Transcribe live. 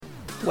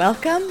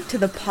Welcome to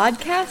the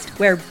podcast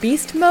where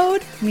beast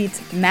mode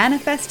meets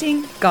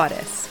manifesting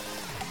goddess.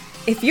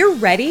 If you're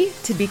ready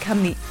to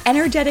become the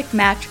energetic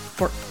match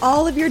for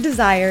all of your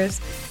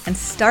desires and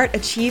start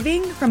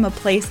achieving from a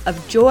place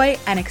of joy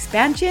and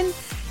expansion,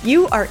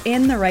 you are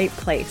in the right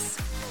place.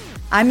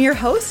 I'm your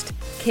host,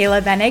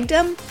 Kayla Van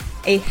Egdom,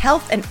 a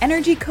health and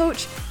energy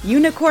coach,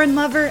 unicorn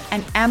lover,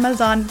 and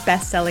Amazon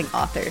best-selling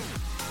author.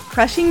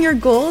 Crushing your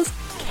goals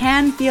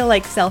can feel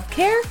like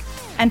self-care,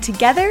 and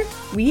together,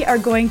 we are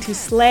going to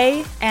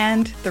slay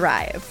and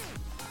thrive.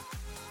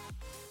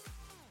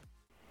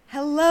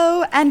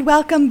 Hello, and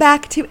welcome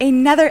back to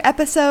another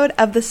episode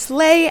of the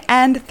Slay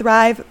and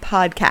Thrive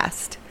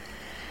podcast.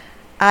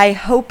 I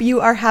hope you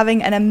are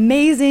having an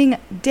amazing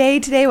day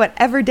today,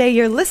 whatever day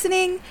you're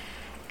listening.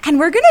 And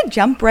we're going to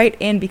jump right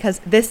in because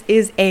this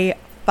is a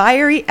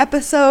fiery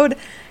episode.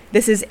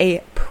 This is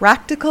a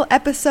practical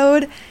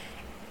episode.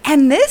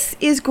 And this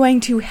is going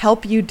to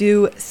help you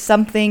do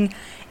something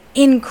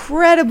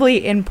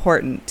incredibly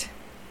important.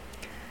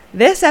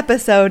 This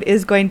episode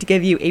is going to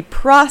give you a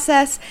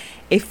process,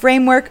 a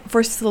framework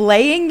for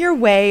slaying your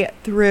way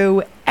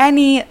through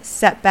any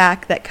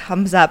setback that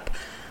comes up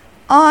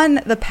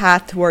on the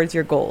path towards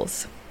your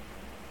goals.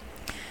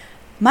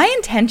 My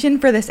intention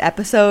for this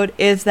episode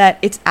is that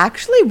it's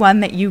actually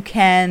one that you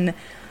can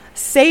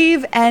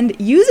save and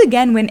use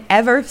again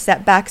whenever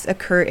setbacks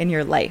occur in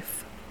your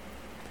life.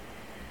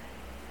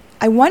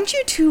 I want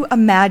you to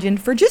imagine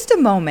for just a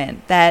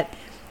moment that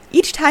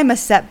each time a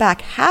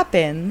setback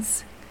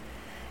happens,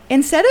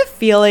 instead of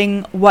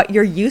feeling what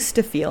you're used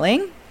to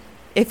feeling,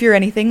 if you're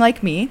anything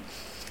like me,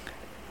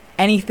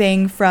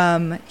 anything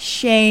from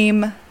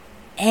shame,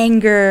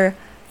 anger,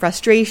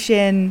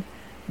 frustration,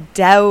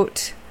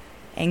 doubt,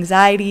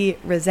 anxiety,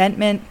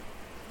 resentment,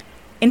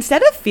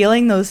 instead of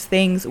feeling those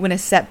things when a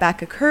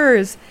setback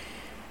occurs,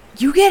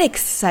 you get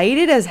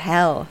excited as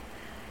hell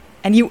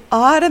and you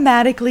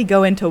automatically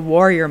go into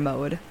warrior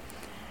mode.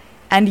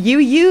 And you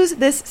use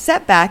this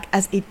setback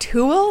as a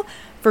tool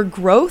for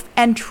growth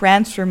and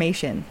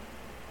transformation.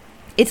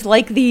 It's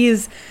like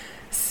these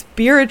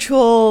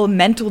spiritual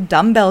mental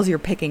dumbbells you're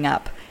picking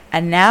up,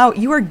 and now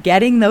you are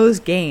getting those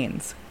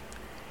gains.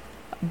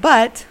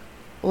 But,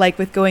 like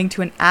with going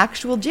to an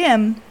actual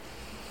gym,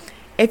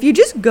 if you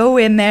just go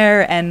in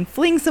there and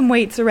fling some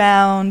weights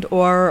around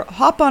or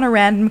hop on a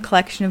random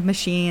collection of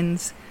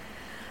machines,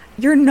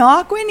 you're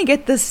not going to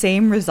get the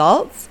same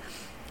results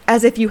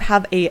as if you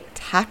have a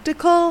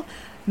tactical,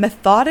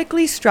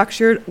 methodically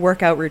structured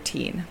workout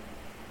routine.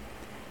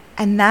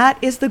 And that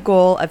is the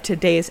goal of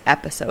today's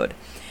episode.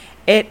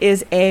 It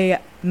is a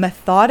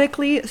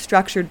methodically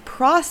structured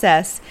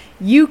process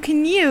you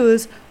can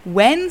use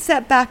when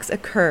setbacks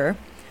occur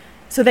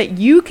so that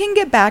you can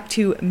get back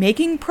to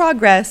making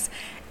progress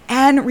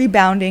and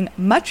rebounding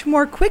much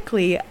more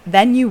quickly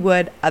than you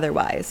would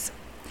otherwise.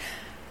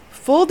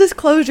 Full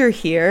disclosure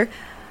here,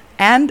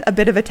 and a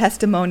bit of a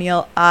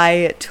testimonial,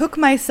 I took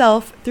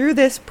myself through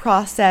this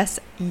process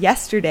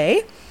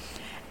yesterday,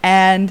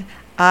 and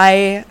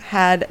I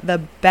had the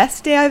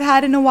best day I've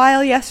had in a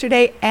while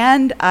yesterday,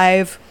 and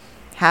I've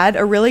had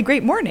a really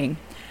great morning.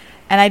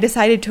 And I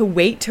decided to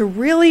wait to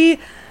really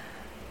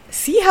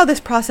see how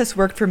this process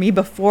worked for me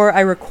before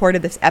I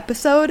recorded this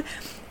episode,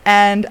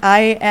 and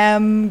I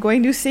am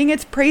going to sing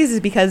its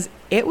praises because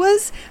it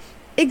was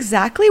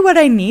exactly what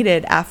I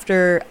needed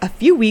after a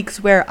few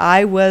weeks where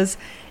I was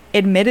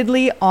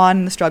admittedly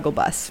on the struggle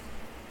bus.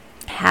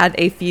 Had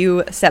a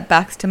few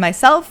setbacks to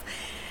myself,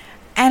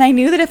 and I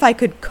knew that if I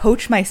could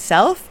coach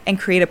myself and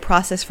create a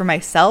process for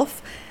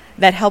myself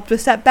that helped with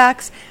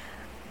setbacks,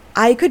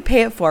 I could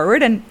pay it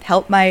forward and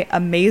help my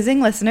amazing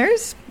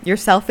listeners,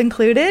 yourself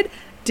included,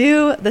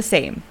 do the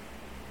same.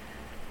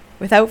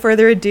 Without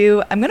further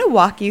ado, I'm going to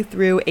walk you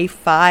through a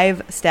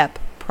 5-step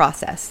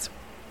process.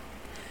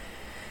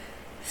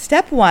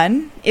 Step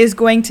 1 is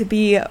going to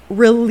be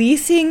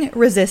releasing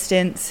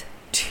resistance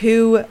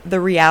to the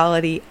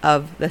reality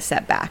of the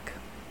setback.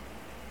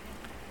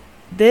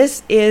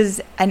 This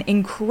is an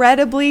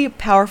incredibly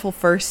powerful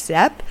first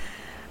step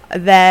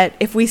that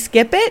if we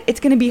skip it, it's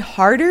going to be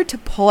harder to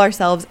pull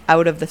ourselves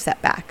out of the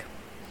setback.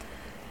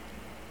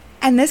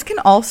 And this can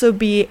also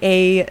be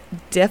a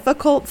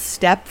difficult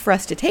step for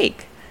us to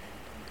take.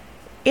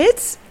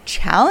 It's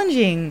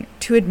challenging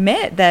to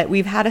admit that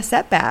we've had a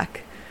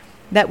setback,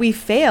 that we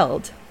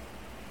failed.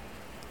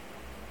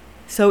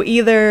 So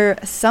either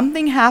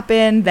something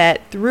happened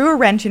that threw a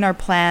wrench in our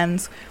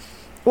plans,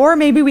 or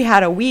maybe we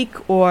had a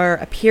week or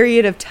a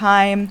period of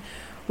time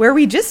where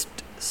we just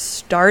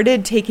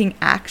started taking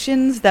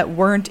actions that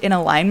weren't in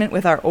alignment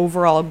with our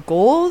overall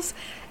goals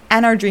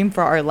and our dream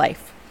for our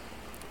life.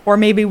 Or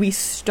maybe we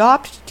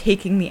stopped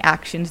taking the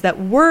actions that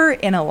were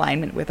in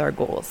alignment with our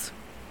goals.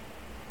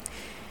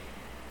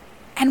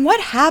 And what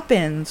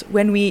happens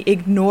when we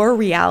ignore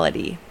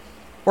reality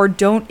or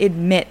don't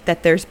admit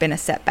that there's been a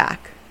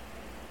setback?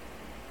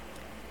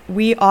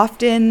 We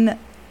often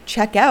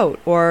check out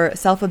or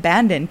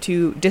self-abandon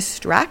to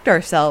distract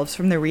ourselves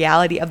from the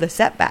reality of the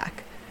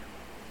setback.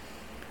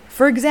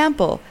 For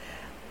example,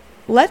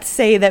 let's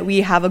say that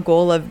we have a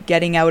goal of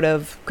getting out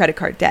of credit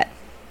card debt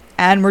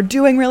and we're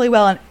doing really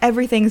well and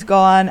everything's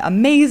gone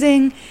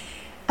amazing.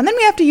 And then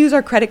we have to use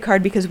our credit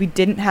card because we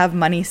didn't have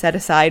money set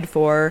aside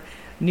for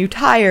new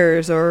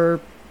tires or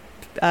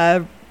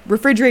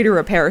refrigerator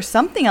repair or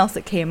something else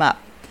that came up.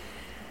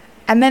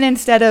 And then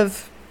instead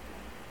of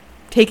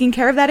taking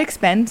care of that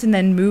expense and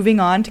then moving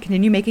on to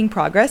continue making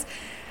progress,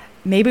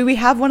 maybe we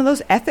have one of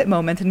those F it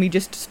moments and we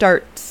just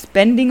start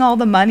spending all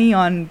the money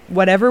on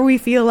whatever we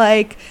feel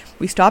like.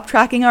 We stop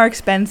tracking our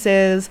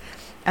expenses.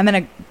 And then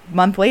a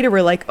month later,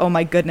 we're like, oh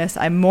my goodness,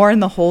 I'm more in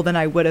the hole than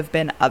I would have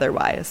been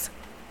otherwise.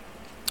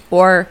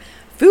 Or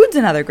food's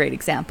another great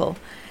example.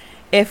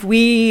 If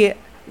we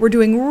were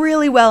doing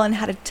really well and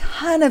had a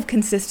ton of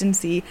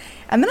consistency,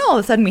 and then all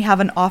of a sudden we have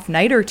an off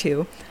night or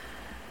two,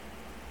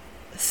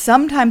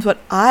 sometimes what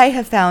I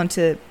have found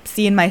to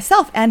see in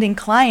myself and in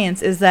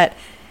clients is that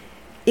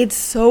it's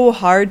so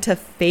hard to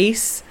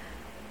face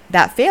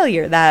that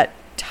failure, that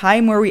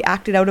time where we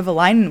acted out of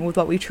alignment with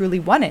what we truly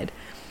wanted.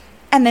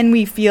 And then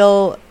we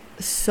feel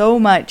so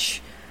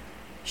much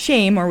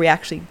shame, or we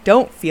actually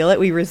don't feel it.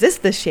 We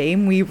resist the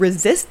shame. We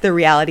resist the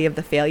reality of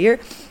the failure,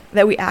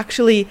 that we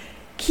actually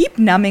keep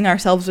numbing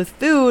ourselves with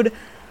food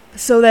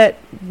so that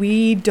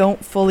we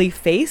don't fully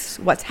face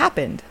what's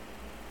happened.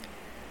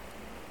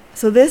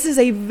 So this is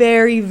a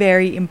very,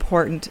 very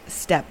important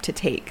step to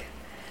take.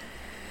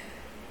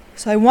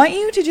 So I want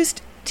you to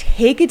just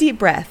take a deep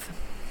breath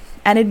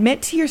and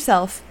admit to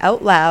yourself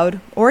out loud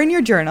or in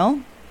your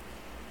journal.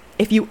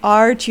 If you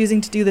are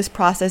choosing to do this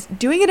process,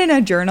 doing it in a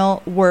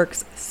journal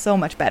works so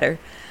much better.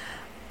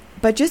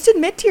 But just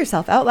admit to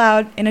yourself out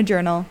loud in a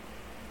journal,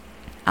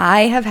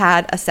 I have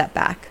had a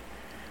setback.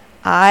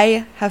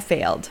 I have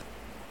failed.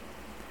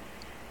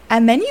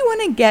 And then you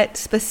want to get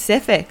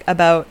specific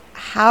about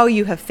how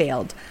you have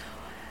failed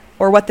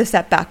or what the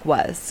setback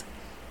was.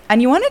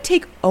 And you want to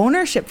take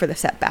ownership for the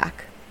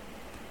setback.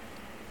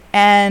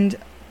 And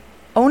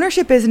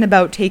ownership isn't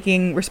about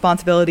taking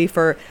responsibility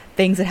for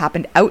things that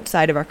happened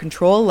outside of our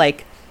control,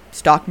 like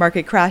stock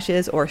market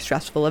crashes or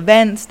stressful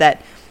events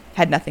that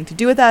had nothing to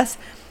do with us.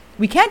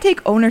 We can't take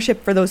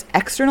ownership for those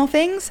external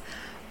things,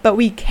 but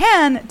we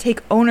can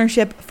take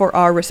ownership for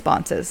our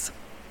responses.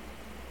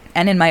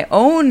 And in my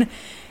own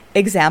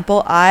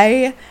example,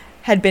 I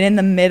had been in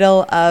the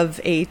middle of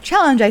a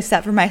challenge I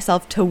set for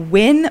myself to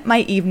win my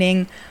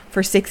evening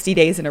for 60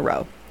 days in a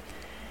row.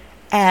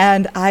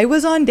 And I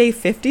was on day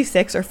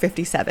 56 or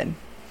 57.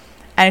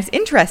 And it's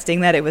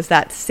interesting that it was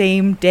that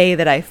same day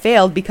that I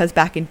failed, because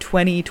back in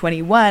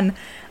 2021,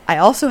 I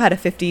also had a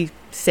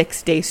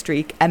 56-day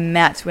streak, and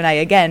that's when I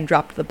again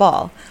dropped the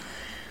ball.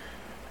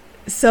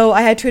 So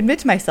I had to admit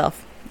to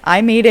myself,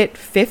 I made it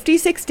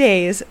 56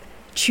 days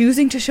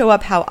choosing to show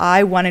up how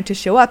I wanted to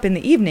show up in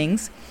the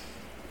evenings.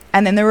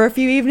 And then there were a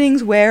few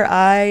evenings where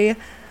I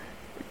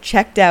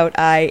checked out.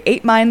 I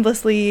ate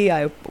mindlessly.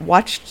 I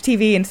watched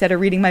TV instead of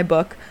reading my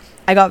book.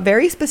 I got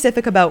very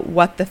specific about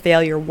what the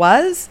failure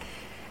was,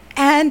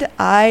 and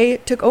I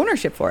took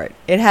ownership for it.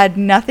 It had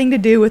nothing to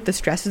do with the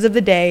stresses of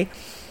the day.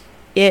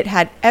 It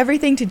had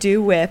everything to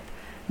do with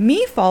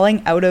me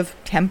falling out of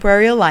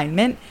temporary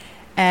alignment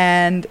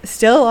and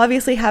still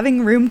obviously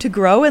having room to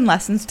grow and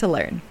lessons to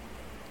learn.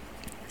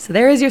 So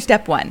there is your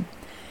step one.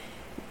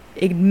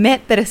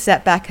 Admit that a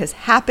setback has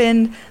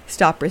happened.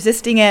 Stop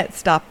resisting it.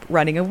 Stop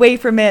running away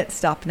from it.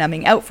 Stop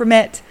numbing out from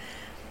it.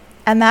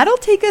 And that'll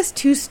take us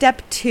to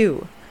step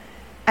two.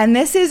 And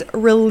this is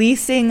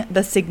releasing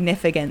the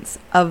significance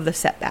of the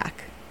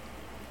setback.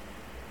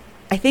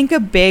 I think a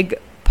big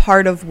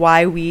part of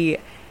why we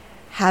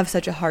have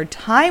such a hard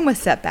time with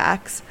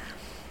setbacks,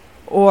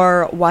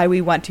 or why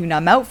we want to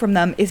numb out from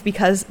them, is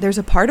because there's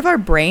a part of our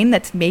brain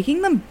that's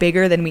making them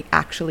bigger than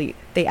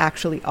they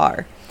actually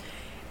are.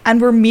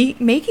 And we're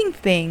making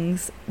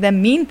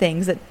them mean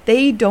things that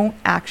they don't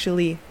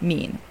actually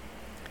mean.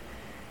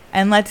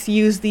 And let's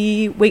use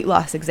the weight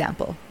loss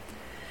example.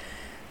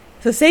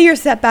 So say your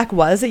setback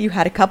was that you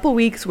had a couple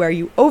weeks where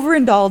you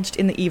overindulged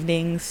in the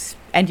evenings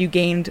and you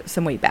gained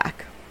some weight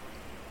back.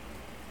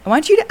 I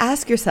want you to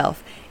ask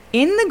yourself,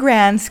 in the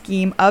grand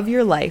scheme of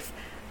your life,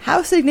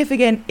 how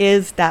significant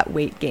is that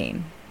weight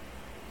gain?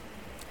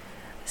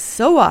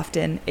 So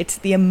often, it's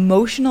the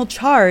emotional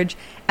charge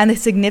and the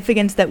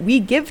significance that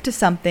we give to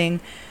something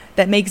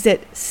that makes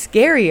it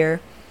scarier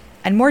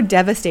and more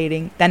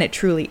devastating than it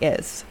truly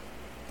is.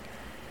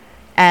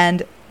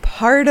 And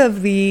part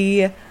of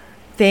the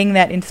thing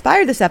that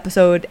inspired this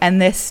episode and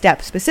this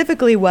step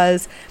specifically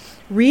was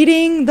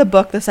reading the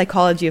book, The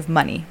Psychology of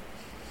Money.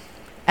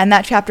 And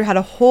that chapter had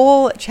a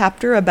whole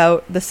chapter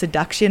about the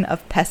seduction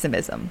of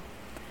pessimism.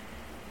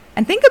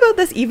 And think about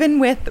this even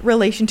with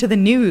relation to the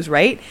news,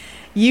 right?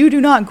 You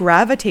do not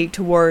gravitate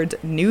towards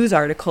news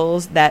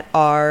articles that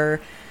are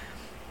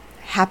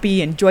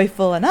happy and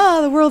joyful and,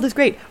 the world is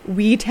great.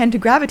 We tend to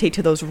gravitate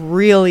to those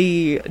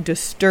really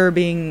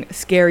disturbing,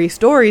 scary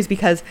stories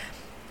because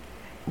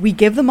we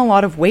give them a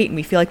lot of weight and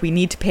we feel like we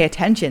need to pay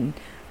attention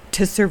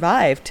to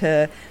survive,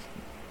 to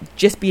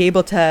just be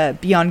able to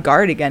be on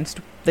guard against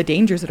the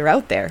dangers that are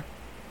out there.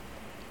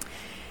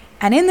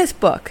 And in this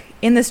book,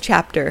 in this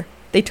chapter,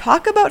 they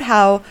talk about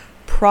how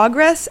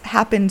progress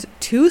happens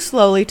too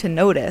slowly to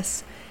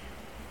notice,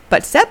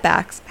 but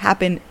setbacks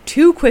happen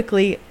too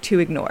quickly to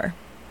ignore.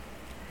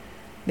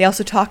 They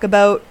also talk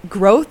about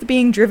growth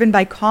being driven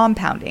by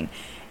compounding,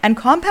 and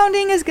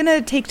compounding is going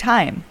to take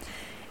time.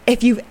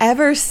 If you've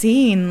ever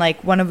seen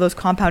like one of those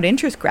compound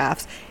interest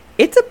graphs,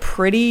 it's a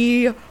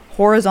pretty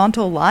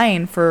horizontal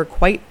line for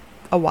quite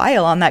a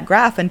while on that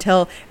graph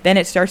until then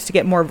it starts to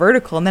get more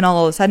vertical, and then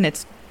all of a sudden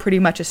it's pretty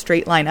much a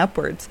straight line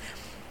upwards.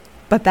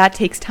 But that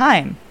takes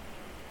time.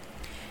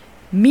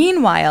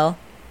 Meanwhile,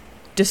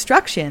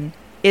 destruction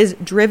is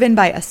driven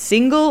by a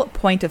single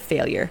point of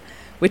failure,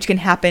 which can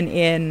happen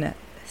in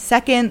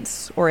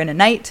seconds or in a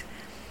night,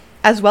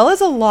 as well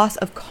as a loss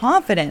of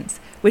confidence,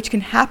 which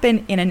can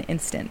happen in an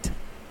instant.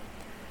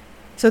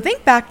 So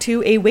think back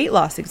to a weight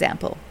loss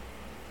example.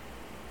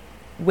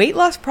 Weight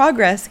loss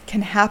progress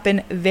can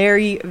happen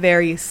very,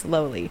 very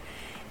slowly.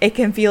 It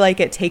can feel like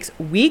it takes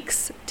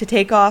weeks to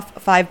take off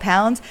 5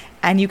 pounds,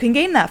 and you can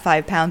gain that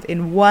 5 pounds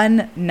in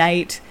one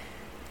night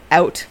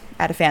out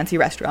at a fancy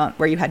restaurant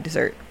where you had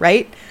dessert,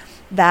 right?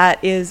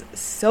 That is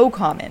so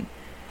common.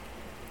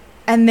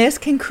 And this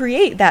can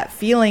create that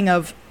feeling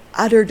of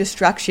utter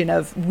destruction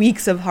of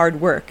weeks of hard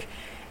work.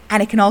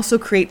 And it can also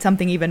create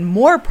something even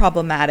more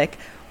problematic,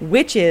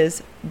 which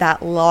is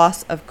that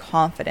loss of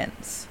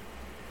confidence.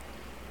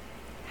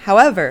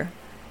 However,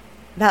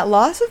 that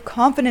loss of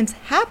confidence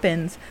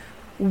happens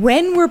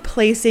when we're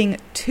placing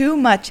too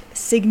much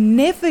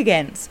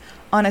significance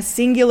on a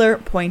singular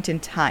point in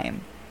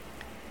time.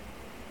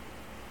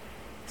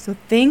 So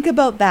think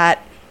about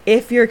that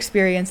if you're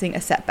experiencing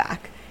a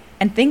setback,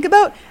 and think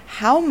about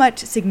how much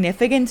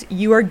significance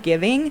you are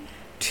giving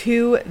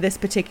to this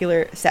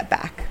particular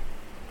setback.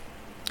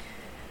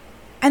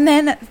 And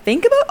then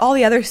think about all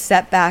the other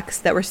setbacks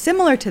that were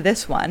similar to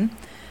this one,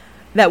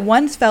 that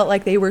once felt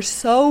like they were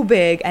so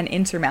big and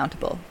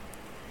insurmountable.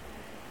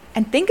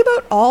 And think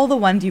about all the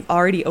ones you've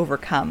already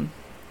overcome.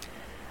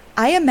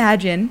 I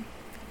imagine,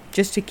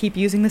 just to keep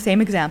using the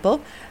same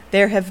example,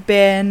 there have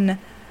been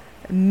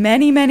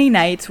many, many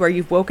nights where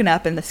you've woken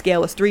up and the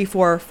scale was 3,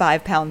 4,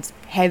 5 pounds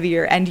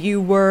heavier, and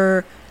you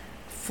were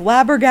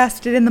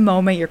flabbergasted in the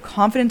moment, your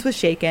confidence was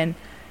shaken,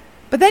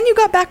 but then you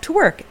got back to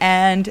work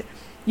and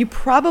you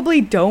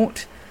probably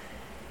don't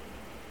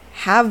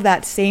have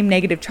that same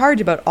negative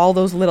charge about all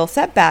those little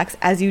setbacks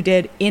as you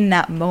did in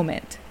that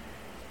moment.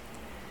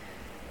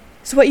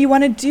 So what you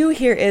want to do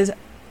here is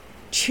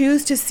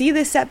choose to see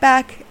this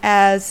setback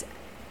as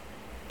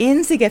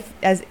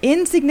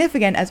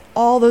insignificant as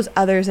all those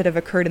others that have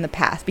occurred in the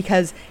past,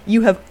 because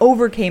you have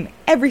overcame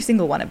every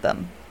single one of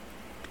them.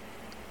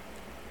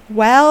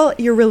 While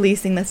you're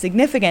releasing the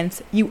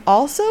significance, you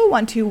also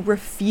want to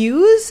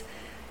refuse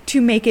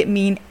to make it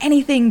mean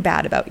anything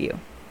bad about you.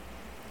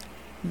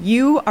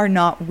 You are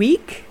not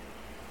weak.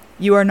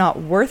 You are not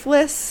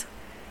worthless.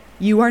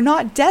 You are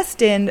not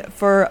destined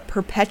for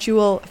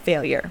perpetual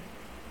failure.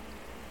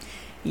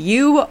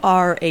 You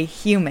are a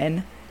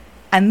human,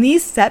 and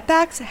these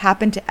setbacks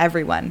happen to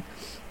everyone.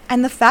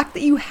 And the fact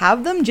that you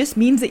have them just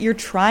means that you're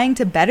trying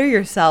to better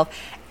yourself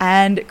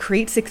and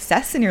create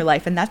success in your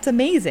life, and that's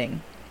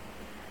amazing.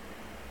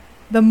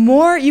 The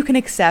more you can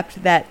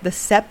accept that the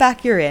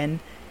setback you're in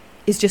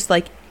is just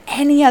like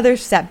any other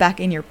setback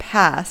in your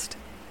past,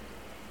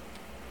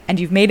 and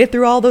you've made it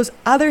through all those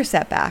other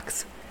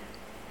setbacks,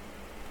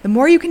 the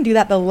more you can do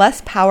that, the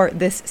less power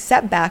this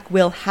setback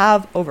will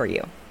have over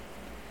you.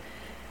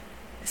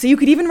 So you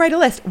could even write a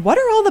list. What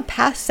are all the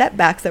past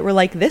setbacks that were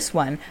like this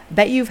one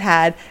that you've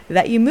had,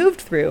 that you moved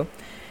through?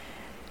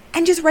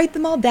 And just write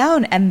them all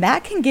down. And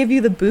that can give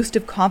you the boost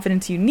of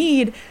confidence you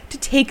need to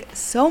take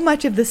so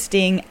much of the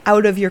sting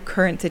out of your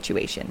current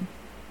situation.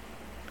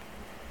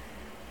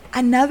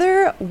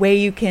 Another way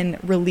you can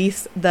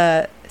release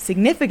the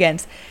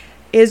significance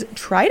is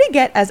try to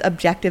get as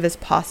objective as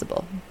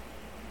possible.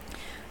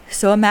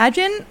 So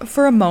imagine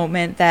for a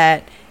moment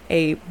that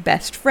a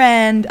best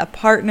friend, a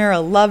partner, a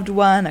loved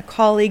one, a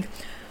colleague,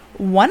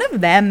 one of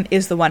them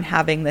is the one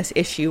having this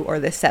issue or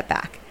this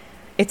setback.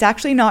 It's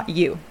actually not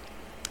you.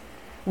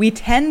 We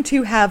tend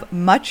to have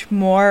much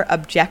more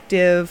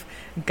objective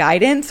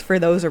guidance for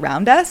those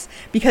around us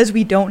because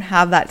we don't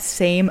have that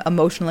same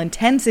emotional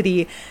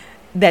intensity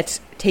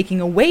that's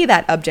taking away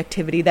that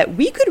objectivity that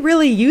we could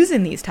really use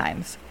in these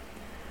times.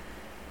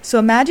 So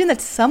imagine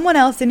that someone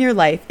else in your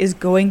life is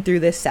going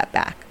through this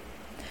setback.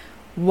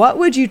 What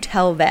would you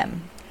tell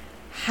them?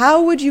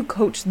 How would you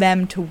coach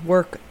them to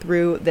work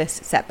through this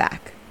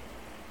setback?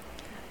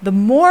 The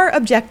more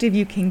objective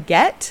you can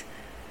get,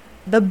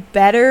 the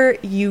better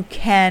you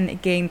can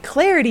gain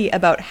clarity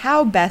about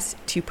how best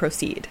to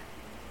proceed.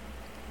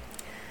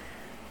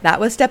 That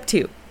was step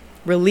 2.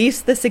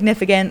 Release the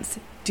significance.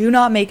 Do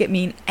not make it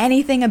mean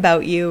anything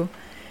about you,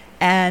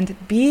 and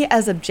be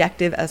as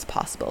objective as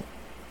possible.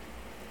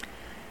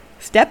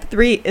 Step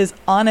 3 is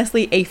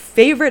honestly a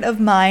favorite of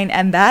mine,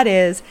 and that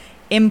is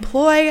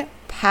employ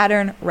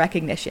pattern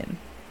recognition.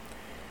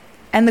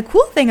 And the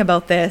cool thing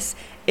about this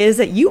is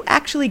that you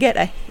actually get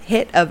a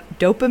hit of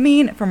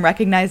dopamine from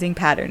recognizing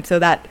patterns. So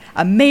that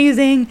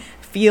amazing,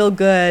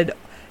 feel-good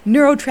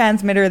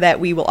neurotransmitter that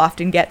we will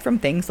often get from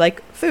things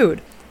like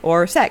food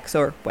or sex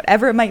or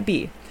whatever it might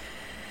be.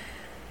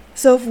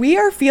 So if we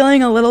are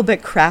feeling a little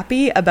bit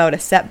crappy about a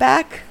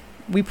setback,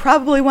 we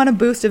probably want a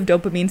boost of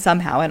dopamine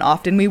somehow, and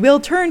often we will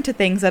turn to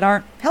things that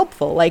aren't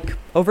helpful, like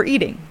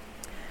overeating.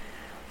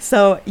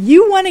 So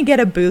you want to get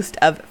a boost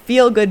of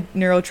feel-good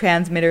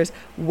neurotransmitters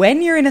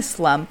when you're in a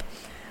slump.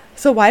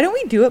 So why don't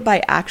we do it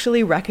by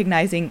actually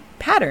recognizing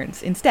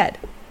patterns instead?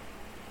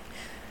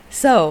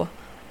 So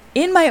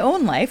in my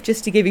own life,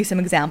 just to give you some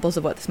examples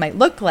of what this might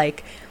look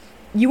like,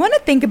 you want to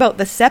think about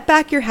the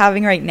setback you're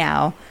having right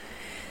now,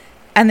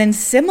 and then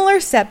similar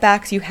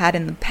setbacks you had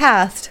in the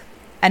past,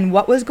 and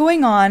what was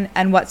going on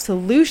and what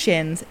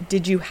solutions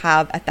did you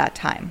have at that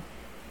time.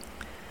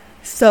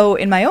 So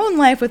in my own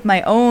life, with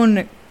my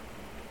own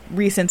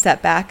recent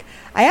setback,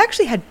 I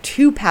actually had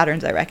two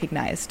patterns I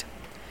recognized.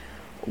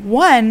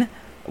 One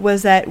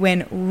was that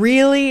when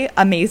really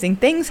amazing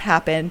things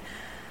happen,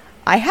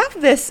 I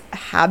have this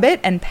habit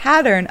and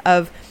pattern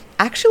of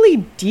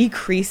actually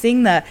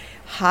decreasing the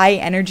high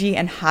energy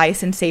and high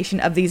sensation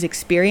of these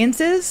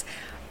experiences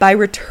by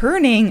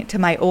returning to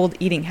my old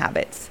eating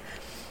habits.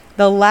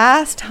 The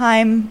last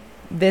time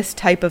this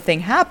type of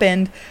thing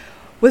happened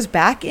was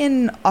back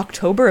in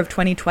October of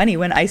 2020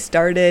 when I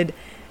started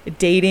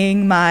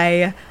dating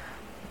my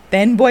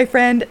then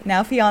boyfriend,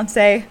 now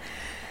fiance,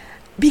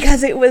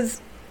 because it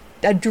was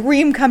a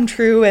dream come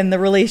true and the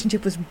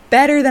relationship was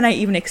better than I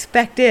even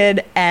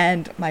expected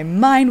and my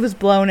mind was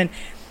blown, and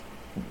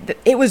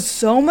it was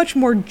so much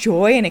more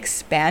joy and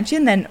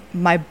expansion than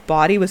my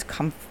body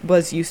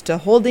was used to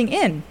holding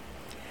in.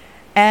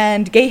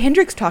 And Gay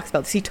Hendricks talks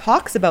about this. He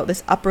talks about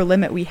this upper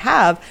limit we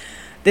have,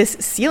 this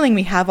ceiling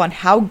we have on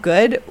how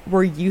good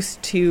we're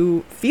used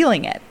to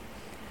feeling it.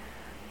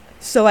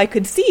 So I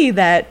could see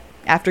that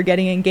after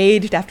getting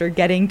engaged, after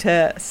getting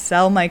to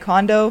sell my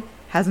condo,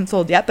 hasn't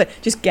sold yet, but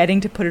just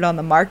getting to put it on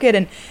the market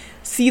and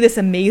see this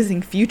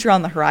amazing future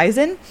on the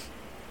horizon,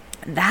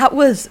 that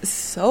was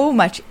so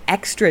much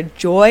extra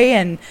joy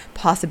and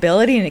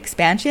possibility and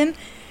expansion.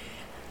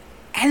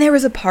 And there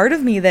was a part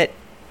of me that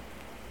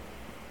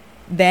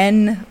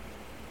then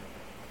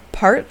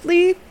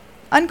partly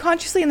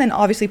unconsciously and then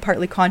obviously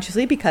partly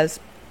consciously, because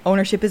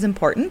ownership is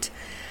important,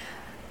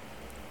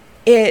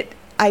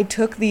 I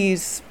took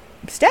these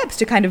steps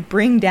to kind of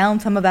bring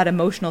down some of that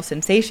emotional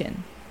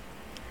sensation.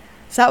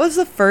 So that was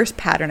the first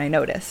pattern I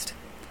noticed.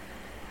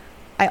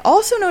 I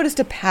also noticed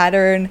a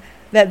pattern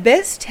that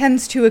this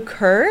tends to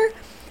occur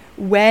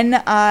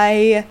when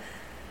I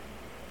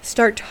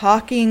start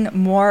talking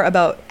more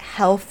about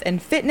health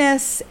and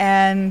fitness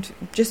and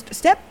just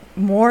step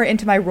more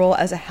into my role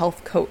as a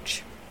health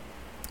coach.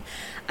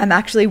 I'm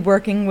actually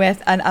working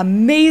with an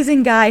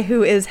amazing guy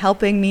who is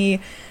helping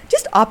me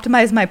just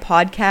optimize my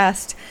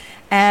podcast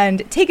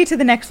and take it to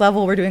the next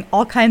level. We're doing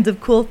all kinds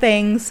of cool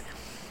things.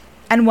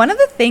 And one of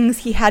the things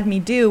he had me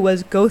do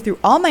was go through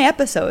all my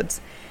episodes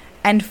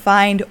and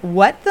find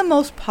what the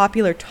most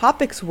popular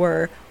topics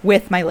were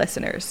with my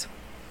listeners.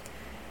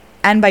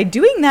 And by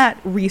doing that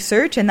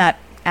research and that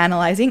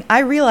analyzing, I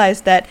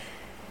realized that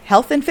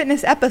health and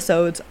fitness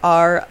episodes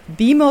are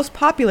the most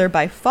popular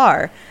by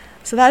far.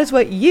 So that is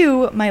what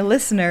you, my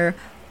listener,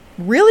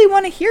 really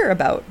want to hear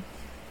about.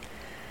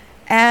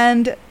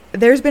 And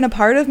there's been a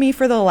part of me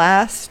for the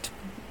last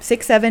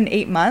 6, 7,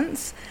 8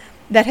 months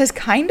that has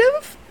kind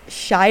of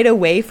shied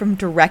away from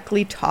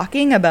directly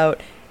talking about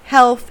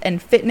health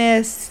and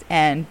fitness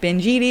and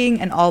binge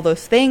eating and all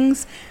those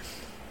things.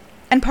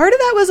 And part of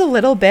that was a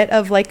little bit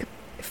of like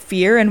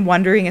fear and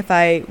wondering if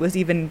I was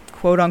even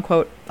quote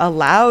unquote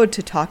allowed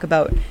to talk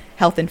about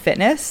health and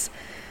fitness,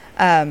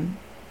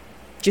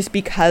 just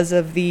because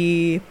of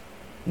the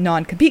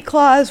non-compete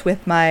clause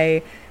with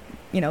my,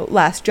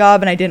 last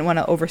job, and I didn't want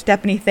to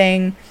overstep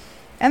anything.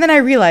 And then I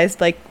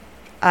realized like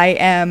I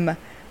am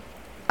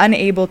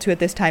unable to at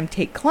this time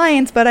take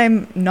clients, but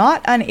I'm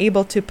not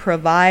unable to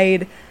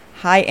provide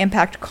high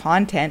impact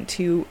content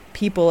to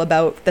people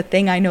about the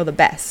thing I know the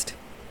best.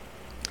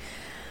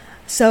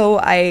 So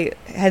I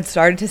had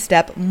started to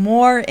step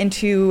more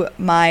into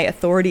my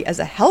authority as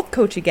a health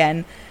coach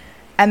again.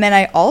 And then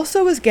I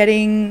also was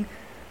getting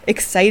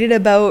excited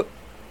about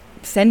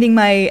sending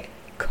my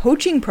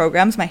coaching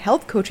programs, my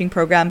health coaching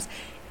programs,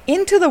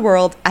 into the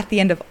world at the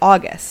end of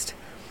August.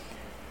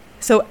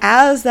 So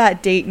as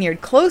that date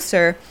neared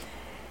closer,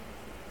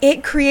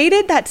 it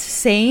created that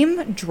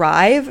same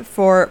drive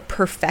for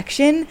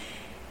perfection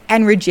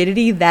and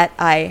rigidity that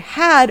I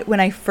had when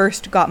I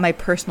first got my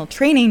personal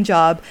training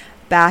job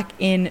back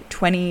in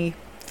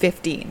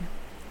 2015.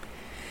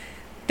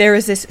 There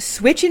was this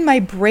switch in my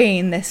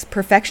brain, this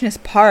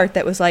perfectionist part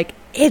that was like,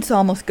 it's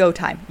almost go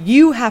time.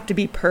 You have to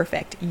be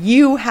perfect.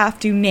 You have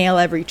to nail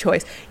every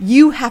choice.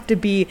 You have to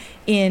be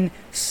in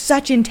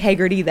such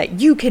integrity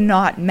that you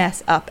cannot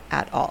mess up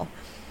at all.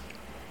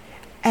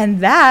 And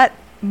that,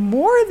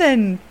 more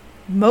than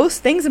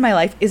most things in my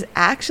life, is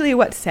actually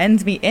what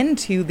sends me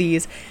into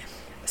these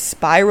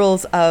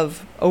spirals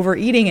of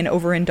overeating and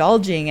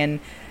overindulging and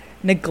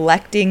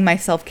neglecting my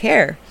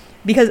self-care,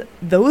 because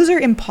those are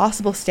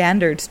impossible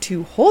standards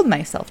to hold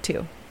myself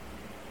to.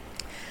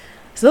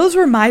 So those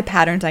were my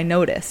patterns I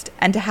noticed,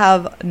 and to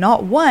have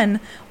not one,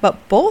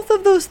 but both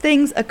of those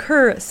things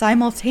occur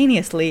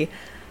simultaneously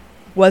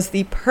was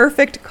the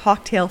perfect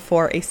cocktail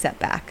for a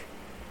setback.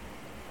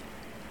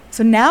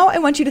 So now I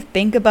want you to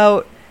think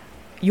about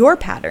your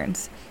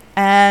patterns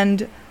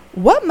and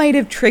what might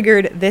have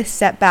triggered this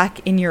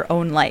setback in your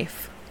own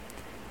life.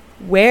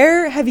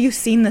 Where have you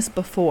seen this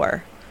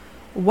before?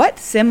 What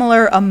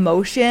similar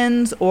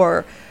emotions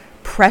or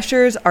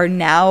pressures are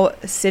now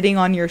sitting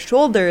on your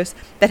shoulders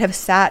that have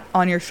sat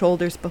on your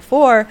shoulders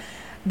before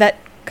that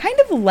kind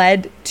of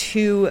led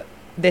to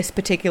this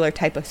particular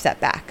type of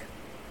setback?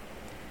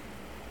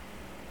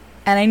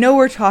 And I know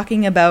we're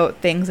talking about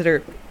things that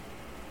are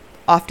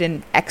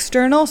often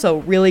external, so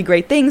really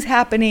great things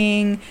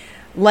happening,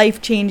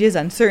 life changes,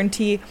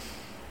 uncertainty.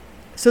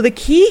 So the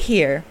key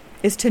here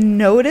is to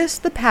notice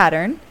the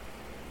pattern,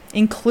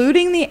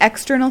 including the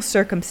external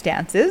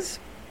circumstances,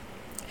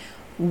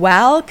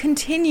 while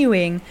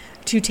continuing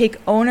to take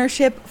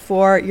ownership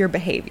for your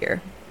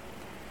behavior.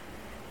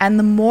 And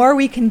the more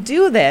we can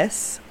do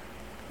this,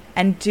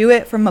 and do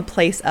it from a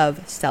place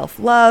of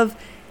self-love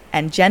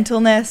and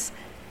gentleness,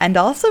 and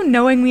also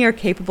knowing we are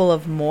capable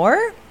of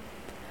more,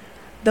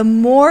 the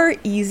more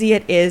easy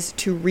it is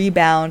to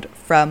rebound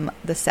from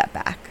the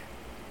setback.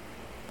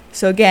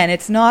 So again,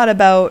 it's not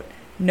about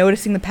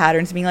noticing the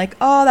patterns and being like,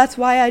 oh, that's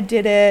why I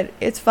did it,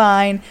 it's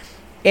fine.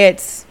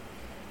 It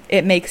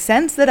makes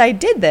sense that I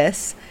did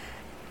this,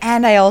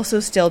 and I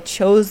also still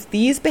chose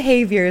these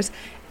behaviors,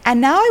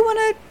 and now I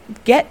want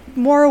to get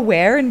more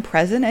aware and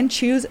present and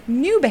choose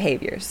new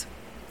behaviors.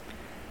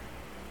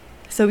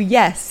 So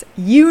yes,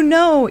 you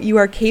know you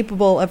are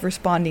capable of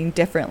responding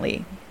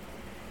differently.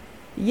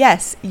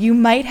 Yes, you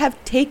might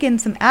have taken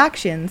some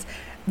actions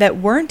that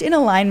weren't in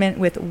alignment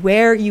with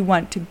where you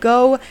want to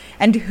go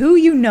and who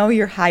you know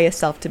your highest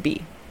self to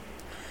be.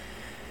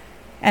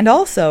 And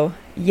also,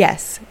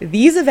 yes,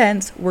 these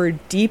events were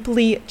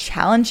deeply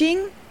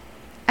challenging,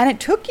 and it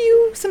took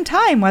you some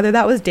time, whether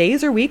that was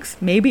days or weeks,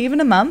 maybe even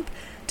a month,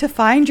 to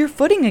find your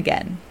footing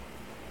again.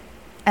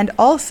 And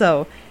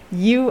also,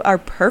 you are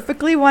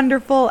perfectly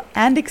wonderful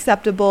and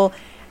acceptable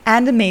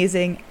and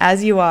amazing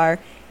as you are,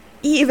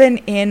 even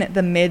in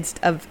the midst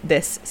of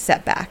this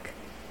setback.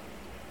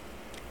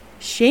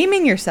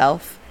 Shaming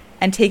yourself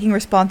and taking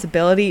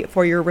responsibility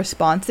for your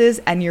responses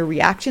and your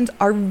reactions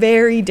are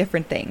very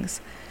different things.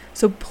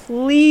 So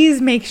please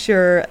make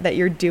sure that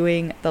you're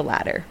doing the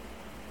latter.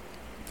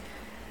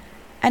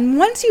 And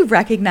once you've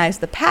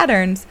recognized the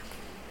patterns,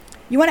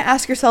 you want to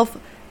ask yourself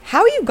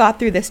how you got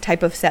through this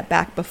type of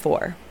setback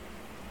before.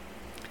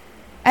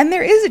 And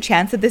there is a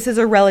chance that this is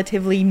a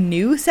relatively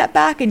new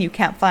setback and you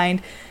can't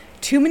find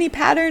too many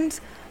patterns.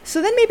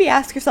 So then maybe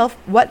ask yourself,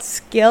 what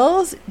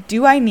skills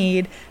do I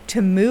need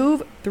to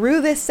move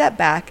through this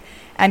setback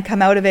and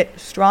come out of it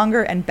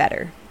stronger and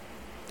better?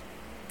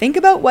 Think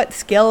about what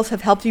skills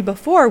have helped you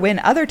before when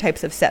other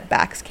types of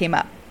setbacks came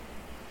up.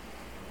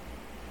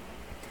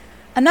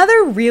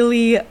 Another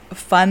really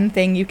fun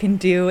thing you can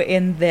do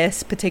in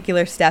this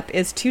particular step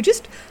is to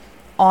just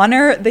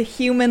honor the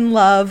human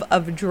love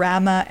of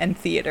drama and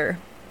theater.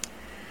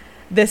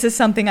 This is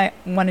something I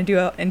want to do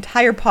an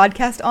entire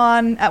podcast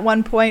on at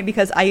one point,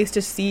 because I used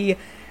to see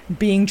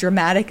being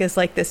dramatic as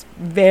like this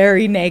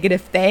very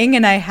negative thing.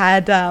 And I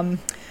had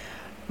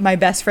my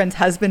best friend's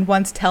husband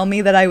once tell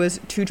me that I was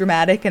too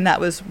dramatic, and that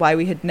was why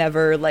we had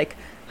never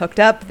hooked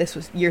up. This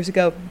was years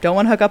ago. Don't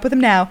want to hook up with him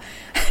now.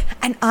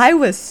 And I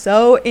was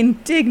so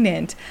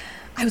indignant.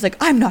 I was like,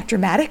 I'm not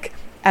dramatic,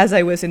 as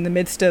I was in the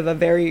midst of a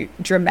very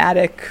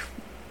dramatic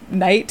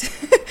night.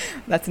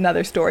 That's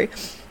another story.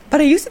 But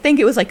I used to think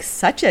it was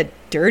such a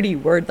dirty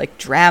word,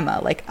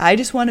 drama. I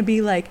just want to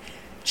be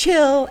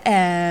chill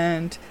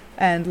and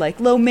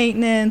low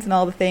maintenance and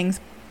all the things.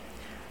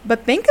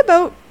 But think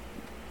about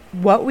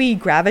what we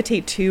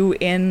gravitate to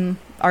in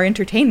our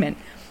entertainment.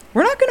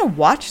 We're not going to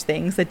watch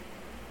things that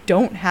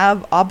don't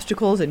have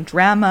obstacles and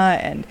drama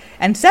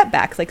and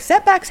setbacks.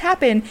 Setbacks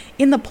happen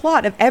in the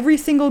plot of every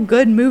single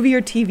good movie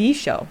or TV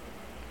show.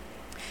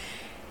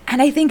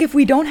 And I think if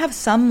we don't have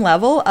some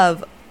level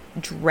of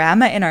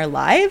drama in our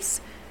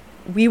lives,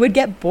 we would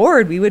get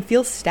bored. We would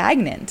feel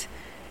stagnant.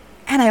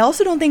 And I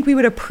also don't think we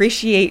would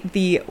appreciate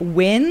the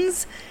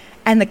wins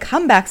and the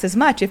comebacks as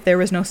much if there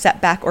was no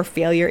setback or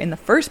failure in the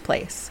first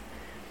place.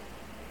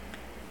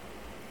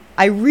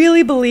 I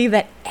really believe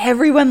that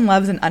everyone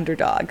loves an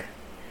underdog.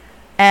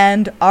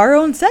 And our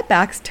own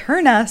setbacks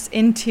turn us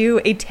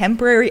into a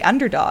temporary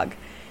underdog.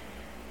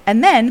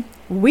 And then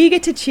we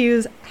get to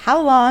choose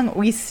how long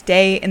we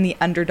stay in the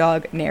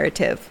underdog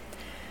narrative.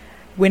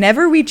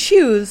 Whenever we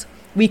choose,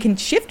 we can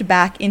shift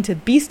back into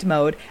beast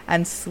mode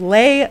and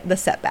slay the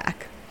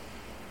setback.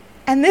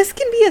 And this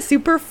can be a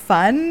super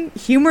fun,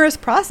 humorous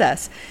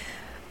process.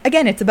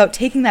 Again, it's about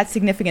taking that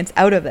significance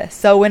out of this.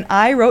 So when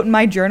I wrote in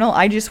my journal,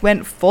 I just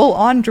went full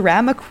on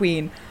drama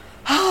queen.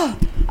 I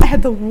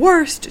had the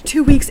worst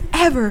 2 weeks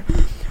ever.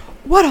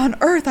 what on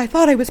earth? I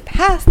thought I was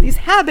past these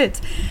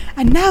habits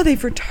and now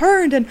they've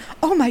returned, and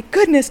oh my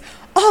goodness,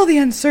 all the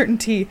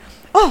uncertainty.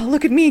 Oh,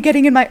 look at me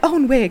getting in my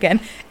own way again.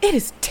 It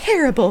is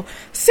terrible,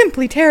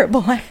 simply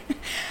terrible.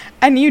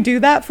 And you do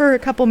that for a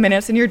couple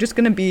minutes and you're just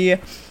going to be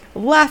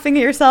laughing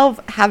at yourself,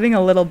 having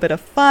a little bit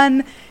of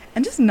fun,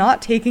 and just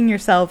not taking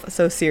yourself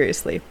so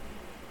seriously.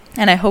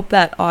 And I hope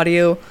that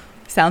audio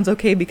sounds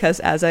okay, because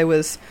as I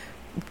was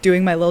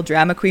doing my little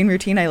drama queen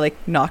routine, I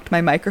knocked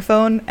my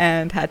microphone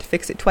and had to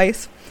fix it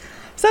twice.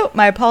 So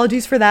my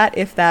apologies for that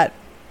if that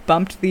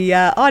bumped the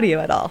audio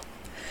at all.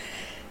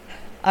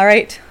 All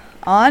right,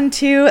 on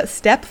to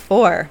step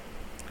 4.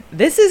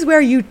 This is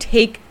where you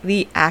take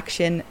the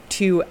action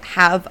to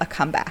have a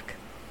comeback.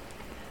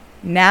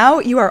 Now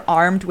you are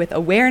armed with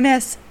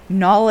awareness,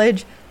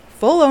 knowledge,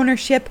 full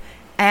ownership,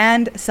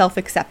 and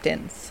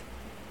self-acceptance.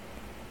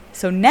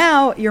 So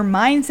now your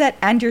mindset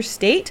and your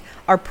state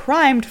are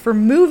primed for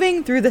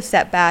moving through the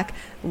setback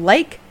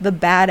like the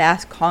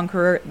badass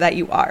conqueror that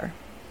you are.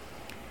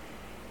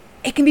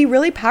 It can be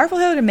really powerful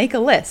to make a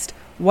list.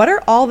 What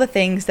are all the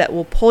things that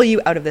will pull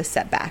you out of this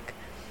setback?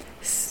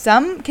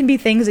 Some can be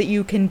things that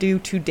you can do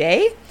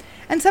today,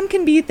 and some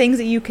can be things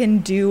that you can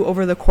do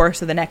over the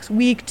course of the next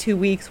week, 2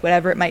 weeks,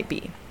 whatever it might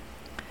be.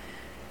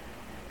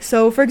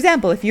 So, for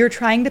example, if you're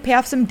trying to pay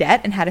off some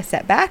debt and had a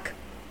setback,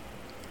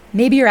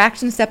 maybe your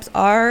action steps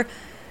are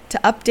to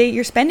update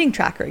your spending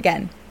tracker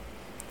again,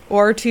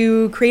 or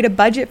to create a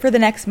budget for the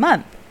next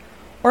month.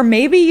 Or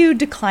maybe you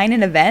decline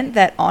an event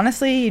that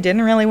honestly you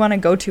didn't really want to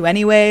go to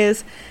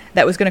anyways,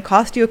 that was going to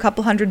cost you a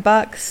couple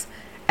 $100,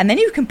 and then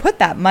you can put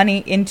that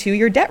money into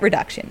your debt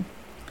reduction.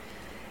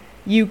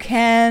 You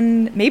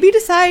can maybe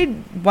decide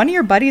one of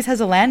your buddies has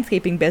a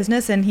landscaping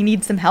business and he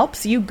needs some help,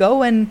 so you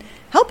go and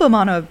help him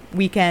on a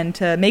weekend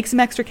to make some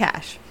extra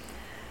cash.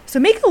 So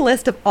make a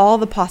list of all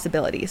the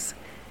possibilities.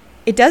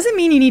 It doesn't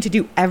mean you need to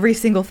do every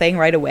single thing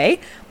right away,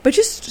 but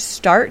just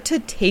start to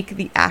take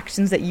the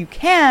actions that you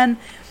can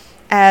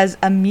as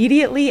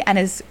immediately and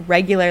as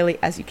regularly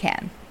as you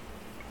can.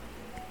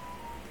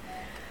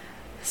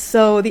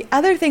 So the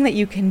other thing that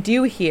you can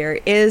do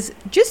here is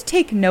just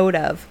take note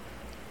of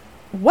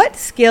what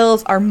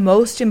skills are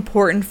most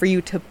important for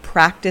you to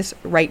practice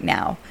right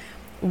now.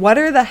 What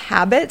are the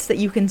habits that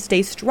you can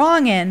stay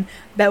strong in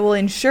that will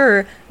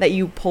ensure that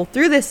you pull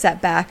through this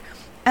setback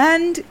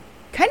and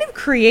kind of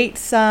create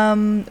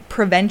some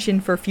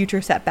prevention for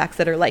future setbacks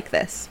that are like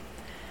this?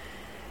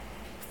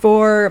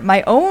 For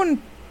my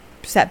own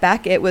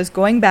setback, it was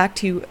going back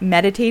to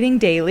meditating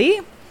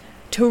daily,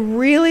 to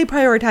really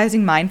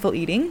prioritizing mindful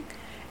eating,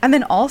 and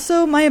then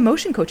also my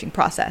emotion coaching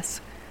process.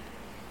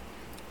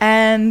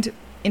 And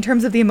in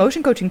terms of the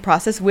emotion coaching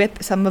process,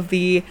 with some of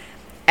the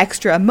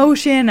extra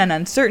emotion and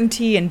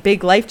uncertainty and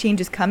big life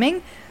changes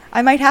coming,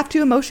 I might have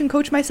to emotion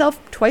coach myself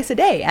twice a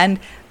day, and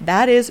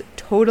that is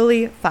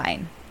totally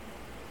fine.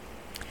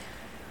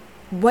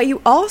 What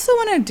you also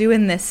want to do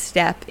in this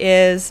step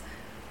is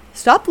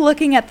stop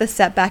looking at the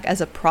setback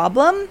as a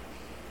problem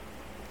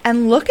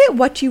and look at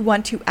what you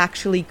want to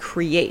actually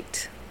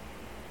create.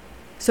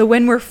 So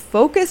when we're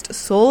focused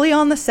solely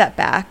on the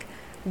setback,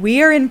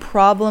 we are in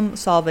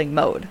problem-solving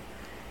mode.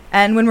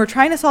 And when we're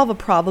trying to solve a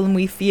problem,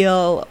 we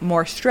feel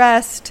more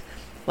stressed,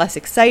 less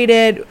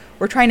excited.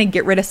 We're trying to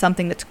get rid of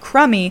something that's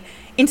crummy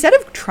instead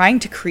of trying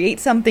to create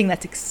something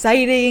that's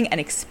exciting and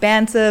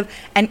expansive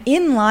and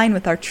in line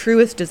with our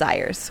truest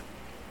desires.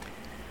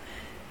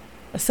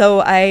 So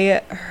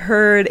I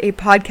heard a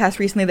podcast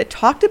recently that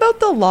talked about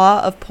the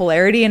law of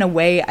polarity in a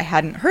way I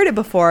hadn't heard it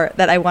before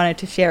that I wanted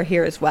to share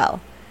here as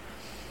well.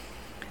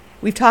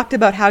 We've talked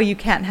about how you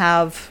can't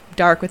have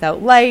dark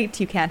without light,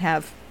 you can't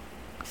have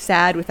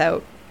sad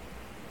without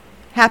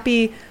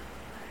happy,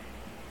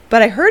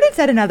 but I heard it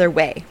said another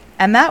way,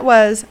 and that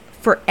was,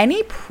 for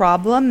any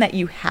problem that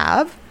you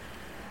have,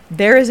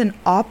 there is an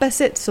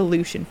opposite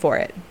solution for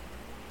it.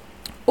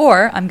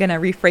 Or, I'm going to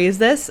rephrase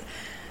this,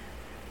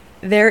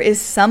 there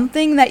is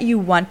something that you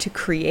want to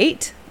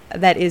create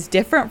that is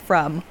different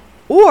from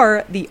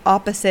or the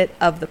opposite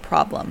of the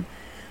problem.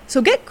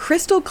 So get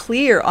crystal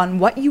clear on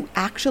what you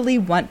actually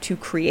want to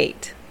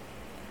create.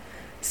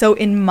 So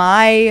in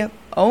my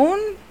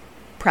own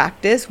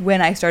practice,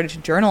 when I started to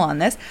journal on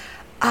this,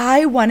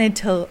 I wanted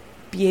to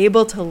be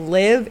able to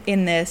live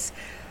in this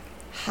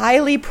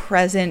highly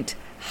present,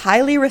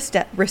 highly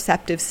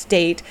receptive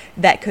state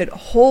that could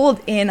hold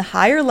in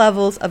higher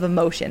levels of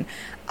emotion.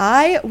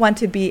 I want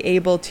to be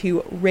able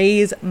to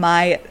raise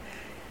my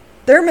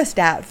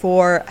thermostat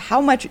for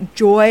how much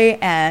joy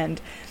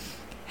and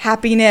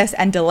happiness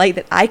and delight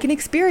that I can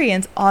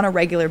experience on a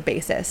regular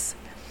basis.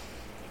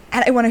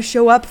 And I want to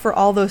show up for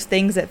all those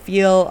things that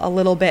feel a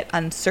little bit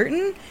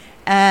uncertain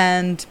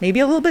and maybe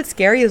a little bit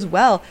scary as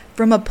well,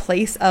 from a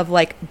place of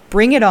like,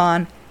 bring it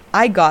on,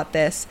 I got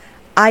this,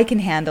 I can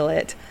handle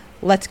it,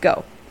 let's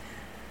go.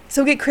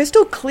 So get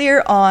crystal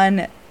clear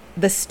on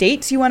the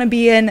states you want to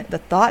be in, the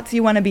thoughts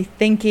you want to be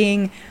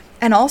thinking,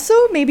 and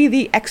also maybe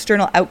the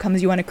external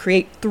outcomes you want to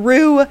create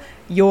through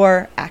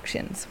your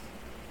actions.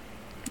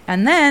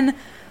 And then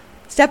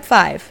step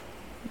 5,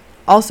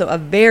 also a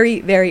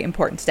very, very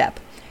important step.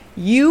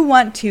 You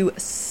want to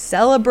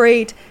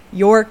celebrate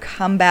your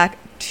comeback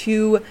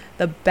to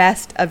the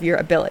best of your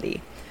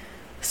ability.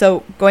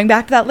 So going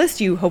back to that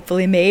list you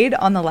hopefully made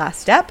on the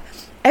last step,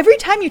 every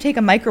time you take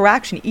a micro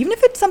action, even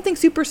if it's something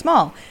super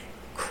small,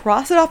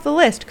 cross it off the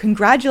list,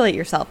 congratulate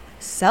yourself,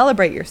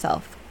 celebrate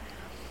yourself.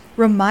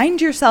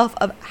 Remind yourself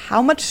of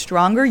how much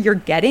stronger you're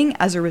getting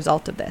as a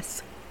result of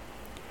this.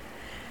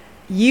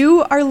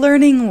 You are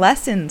learning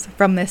lessons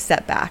from this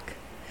setback.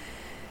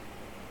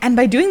 And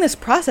by doing this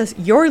process,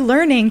 you're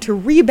learning to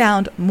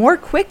rebound more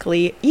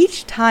quickly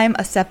each time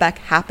a setback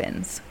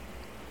happens.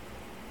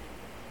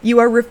 You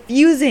are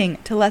refusing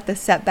to let the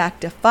setback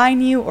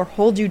define you or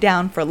hold you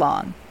down for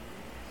long.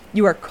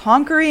 You are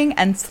conquering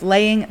and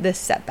slaying this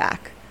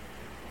setback.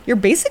 You're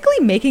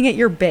basically making it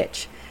your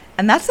bitch.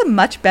 And that's a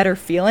much better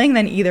feeling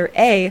than either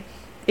A,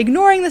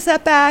 ignoring the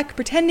setback,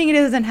 pretending it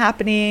isn't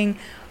happening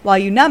while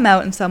you numb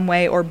out in some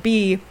way, or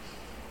B,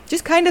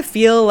 just kind of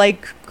feel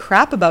like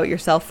crap about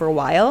yourself for a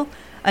while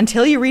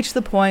until you reach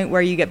the point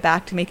where you get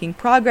back to making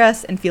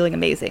progress and feeling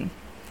amazing.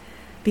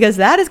 Because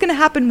that is going to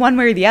happen one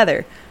way or the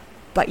other,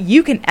 but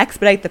you can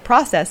expedite the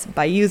process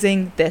by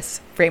using this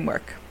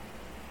framework.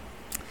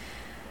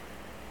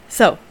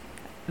 So,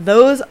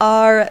 those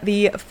are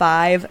the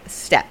 5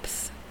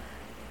 steps.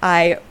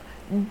 I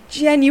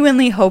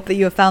genuinely hope that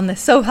you have found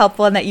this so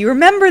helpful and that you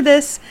remember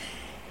this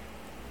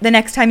the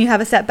next time you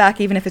have a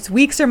setback, even if it's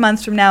weeks or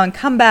months from now, and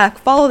come back,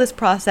 follow this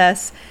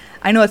process.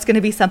 I know it's going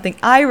to be something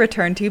I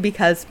return to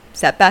because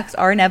setbacks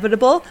are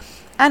inevitable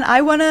and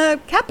I want to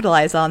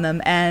capitalize on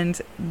them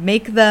and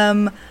make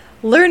them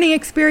learning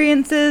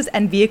experiences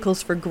and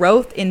vehicles for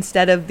growth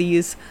instead of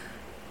these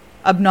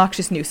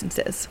obnoxious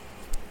nuisances.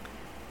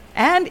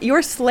 And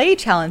your Slay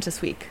challenge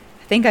this week.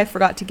 I think I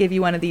forgot to give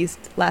you one of these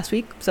last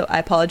week, so I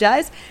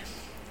apologize.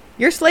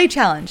 Your Slay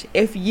challenge.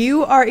 If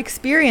you are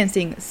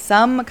experiencing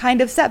some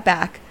kind of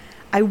setback,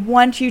 I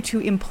want you to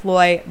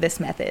employ this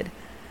method.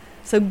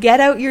 So get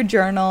out your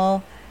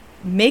journal,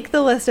 make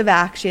the list of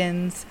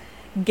actions,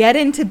 get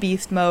into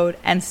beast mode,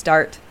 and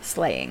start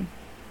slaying.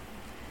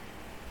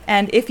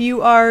 And if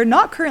you are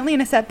not currently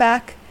in a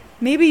setback,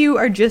 maybe you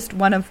are just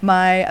one of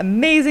my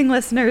amazing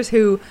listeners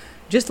who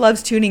just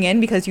loves tuning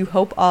in because you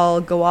hope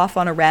I'll go off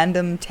on a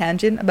random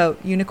tangent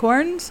about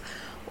unicorns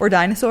or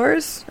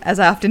dinosaurs, as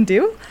I often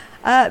do,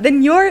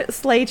 then your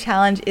Slay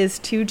challenge is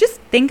to just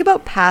think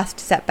about past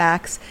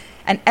setbacks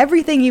and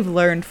everything you've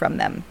learned from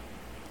them.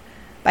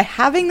 By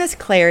having this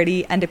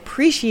clarity and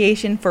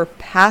appreciation for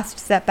past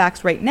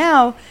setbacks right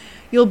now,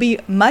 you'll be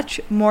much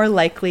more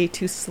likely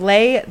to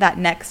slay that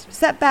next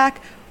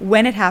setback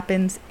when it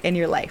happens in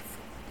your life.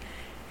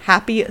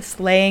 Happy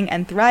slaying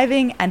and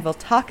thriving, and we'll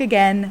talk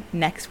again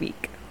next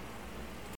week.